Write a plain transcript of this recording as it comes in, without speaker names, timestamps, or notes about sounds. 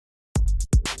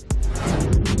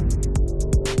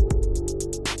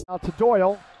Out to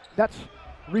Doyle. That's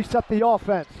reset the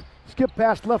offense. Skip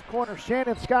past left corner.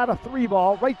 Shannon Scott, a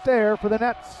 3-ball right there for the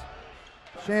Nets.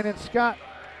 Shannon Scott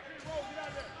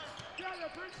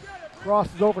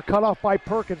crosses over, cut off by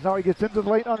Perkins. Now he gets into the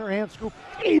late underhand scoop.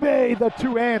 eBay, the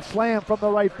two-hand slam from the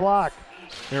right block.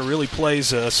 It really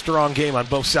plays a strong game on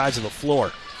both sides of the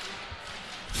floor.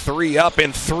 3 up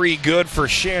and 3 good for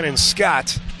Shannon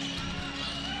Scott.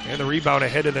 And the rebound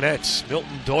ahead of the Nets.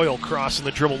 Milton Doyle crossing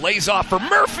the dribble, lays off for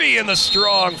Murphy, and the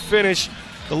strong finish.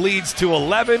 The leads to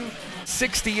 11,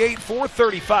 68,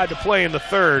 4:35 to play in the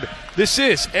third. This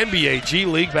is NBA G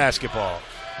League basketball.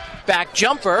 Back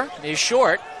jumper is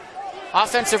short.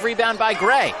 Offensive rebound by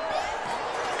Gray.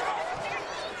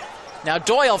 Now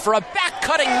Doyle for a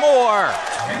back-cutting Moore.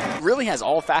 Really has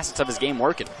all facets of his game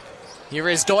working. Here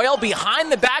is Doyle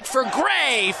behind the back for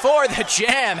Gray for the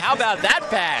jam. How about that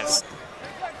pass?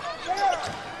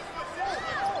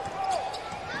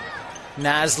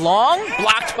 Naslong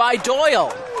blocked by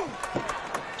Doyle.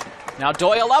 Now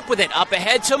Doyle up with it, up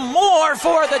ahead to Moore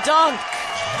for the dunk.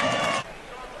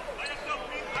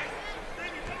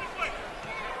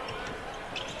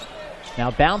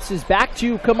 Now bounces back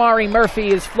to Kamari Murphy.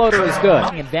 His floater is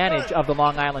good. Advantage of the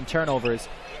Long Island turnovers,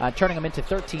 turning them into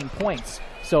 13 points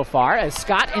so far. As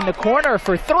Scott in the corner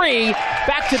for 3.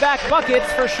 Back-to-back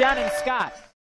buckets for Shannon Scott.